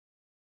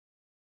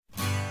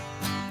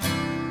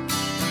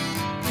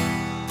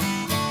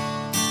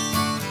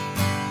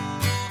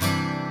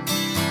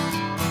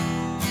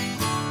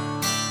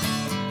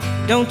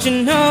Don't you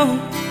know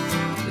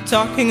they're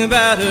talking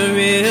about a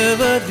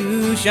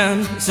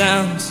revolution? It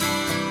sounds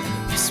like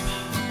a whisper.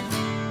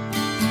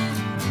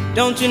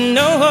 Don't you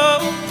know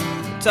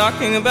they're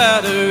talking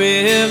about a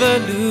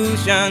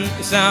revolution?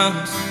 It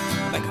sounds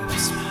like a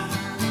whisper.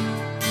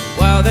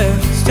 While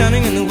they're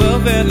standing in the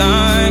welfare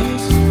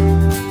lines,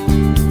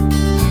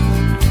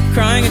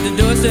 crying at the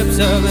doorsteps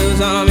of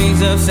those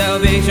armies of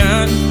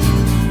salvation,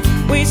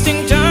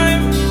 wasting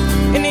time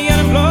in the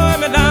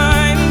unemployment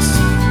lines,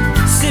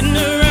 sitting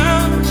around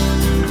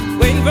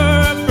waiting for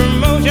a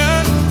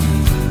promotion.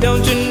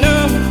 Don't you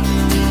know,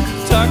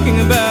 talking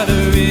about a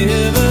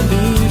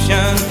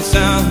revolution? It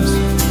sounds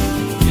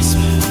like a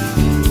whisper.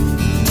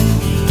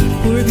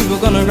 Poor people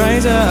gonna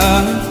rise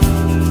up,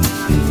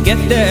 get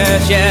their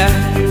share.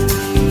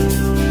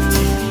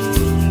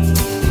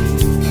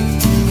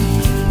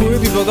 Poor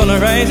people gonna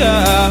rise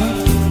up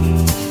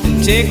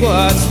and take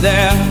what's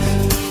theirs.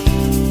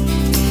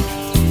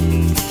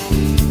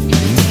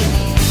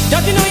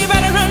 Don't you know you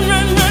better run,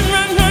 run, run,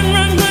 run, run,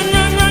 run, run,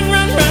 run, run,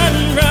 run, run,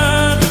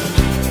 run.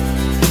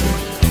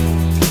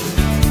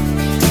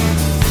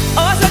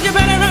 Oh, I said you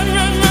better run,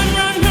 run, run,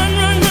 run, run,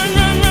 run, run,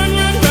 run, run,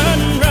 run,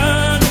 run,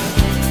 run.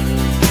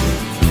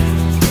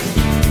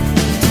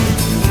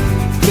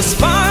 'Cause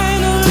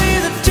finally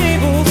the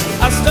tables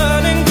are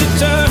starting to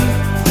turn,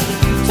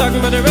 talking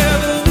about the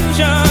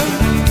revolution.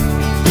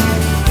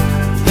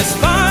 'Cause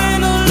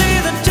finally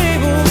the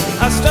tables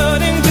are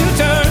starting to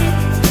turn,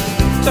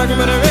 talking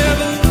about a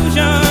revolution.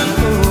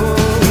 Oh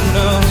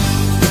no,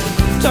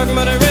 talking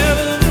about a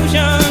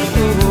revolution.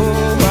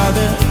 Oh, while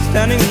they're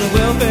standing in the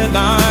welfare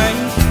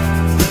lines,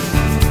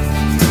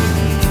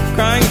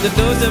 crying at the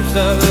doorsteps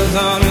of those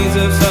armies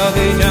of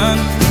salvation,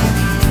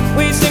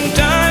 wasting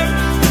time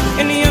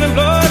in the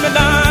unemployment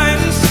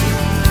lines,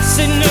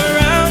 sitting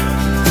around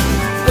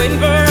waiting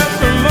for a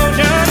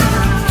promotion.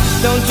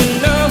 Don't you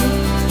know,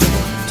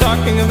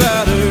 talking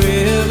about a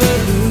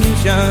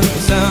revolution?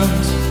 It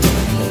sounds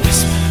like a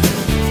whisper.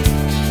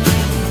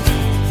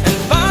 And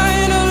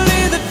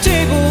finally the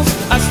tables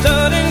are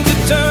starting to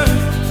turn,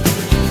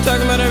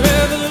 talking about a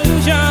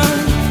revolution.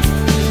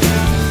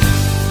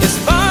 Yes,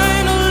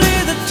 finally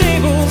the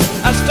tables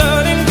are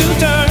starting to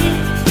turn,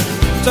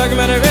 talking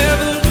about a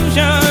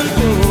revolution.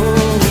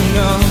 Oh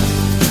no,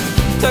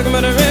 talking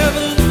about a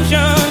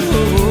revolution.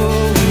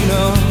 Oh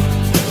no,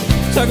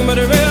 talking about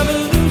a revolution.